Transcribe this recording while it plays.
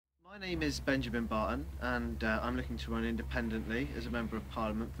My name is Benjamin Barton, and I'm looking to run independently as a Member of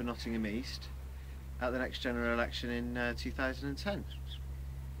Parliament for Nottingham East at the next general election in 2010.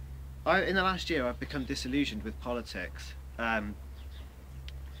 In the last year I've become disillusioned with politics, and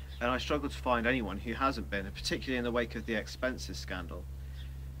I struggle to find anyone who hasn't been, particularly in the wake of the expenses scandal.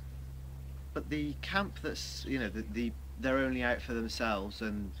 But the camp that's, they're only out for themselves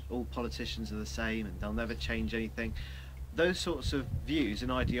and all politicians are the same and they'll never change anything, those sorts of views and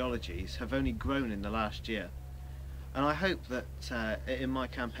ideologies have only grown in the last year. And I hope that in my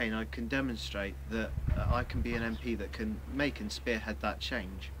campaign I can demonstrate that I can be an MP that can make and spearhead that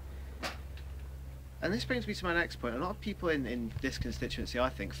change. And this brings me to my next point. A lot of people in this constituency, I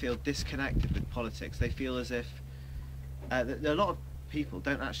think, feel disconnected with politics. They feel as if a lot of people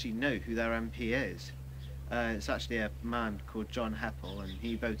don't actually know who their MP is. It's actually a man called John Heppell, and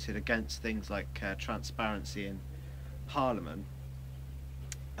he voted against things like transparency in Parliament.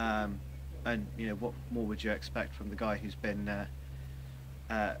 And what more would you expect from the guy who's been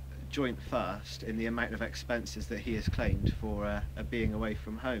joint first in the amount of expenses that he has claimed for being away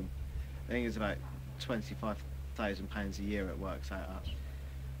from home? I think it's about £25,000 a year it works out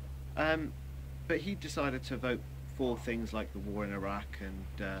at. But he decided to vote for things like the war in Iraq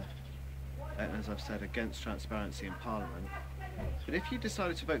and as I've said, against transparency in Parliament. But if you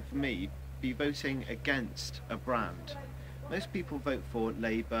decided to vote for me, you'd be voting against a brand. Most people vote for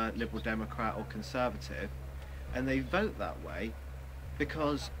Labour, Liberal Democrat or Conservative, and they vote that way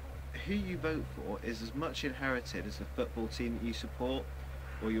because who you vote for is as much inherited as the football team that you support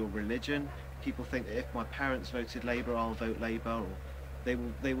or your religion. People think that if my parents voted Labour, I'll vote Labour, or they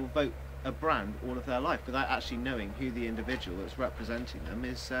will vote a brand all of their life without actually knowing who the individual that's representing them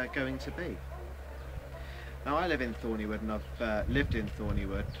is going to be. Now, I live in Thornywood, and I've lived in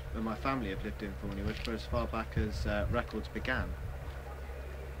Thornywood, and my family have lived in Thornywood for as far back as records began.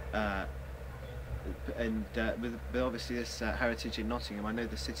 With obviously this heritage in Nottingham, I know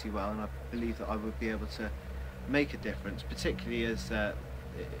the city well, and I believe that I would be able to make a difference, particularly as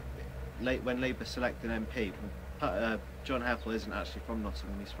when Labour select an MP. John Heppell isn't actually from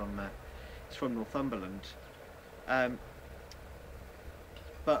Nottingham; he's from Northumberland.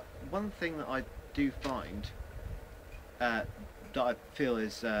 But one thing that I do find that I feel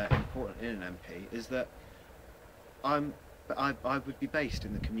is important in an MP is that I would be based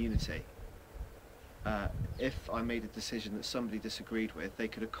in the community. If I made a decision that somebody disagreed with, they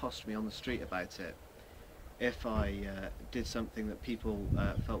could accost me on the street about it. If I did something that people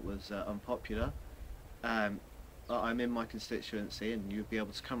felt was unpopular, I'm in my constituency and you'd be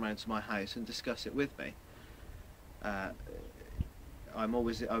able to come round to my house and discuss it with me. I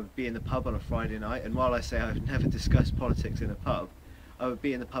would be in the pub on a Friday night, and while I say I've never discussed politics in a pub, I would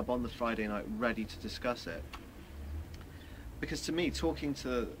be in the pub on the Friday night ready to discuss it. Because to me, talking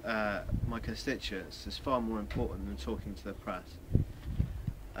to my constituents is far more important than talking to the press.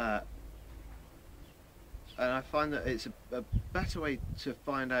 And I find that it's a better way to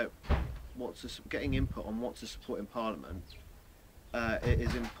find out getting input on what to support in Parliament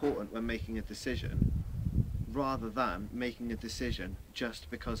is important when making a decision, rather than making a decision just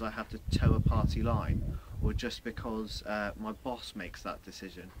because I have to toe a party line, or just because my boss makes that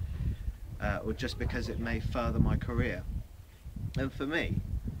decision, or just because it may further my career. And for me,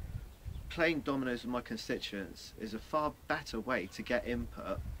 playing dominoes with my constituents is a far better way to get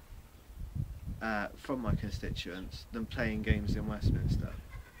input from my constituents than playing games in Westminster.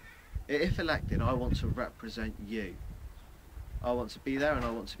 If elected, I want to represent you. I want to be there and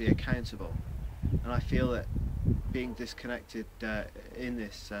I want to be accountable. And I feel that being disconnected in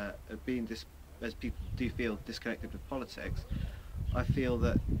this, as people do feel disconnected with politics, I feel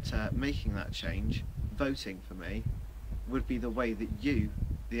that making that change, voting for me, would be the way that you,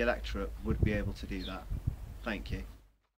 the electorate, would be able to do that. Thank you.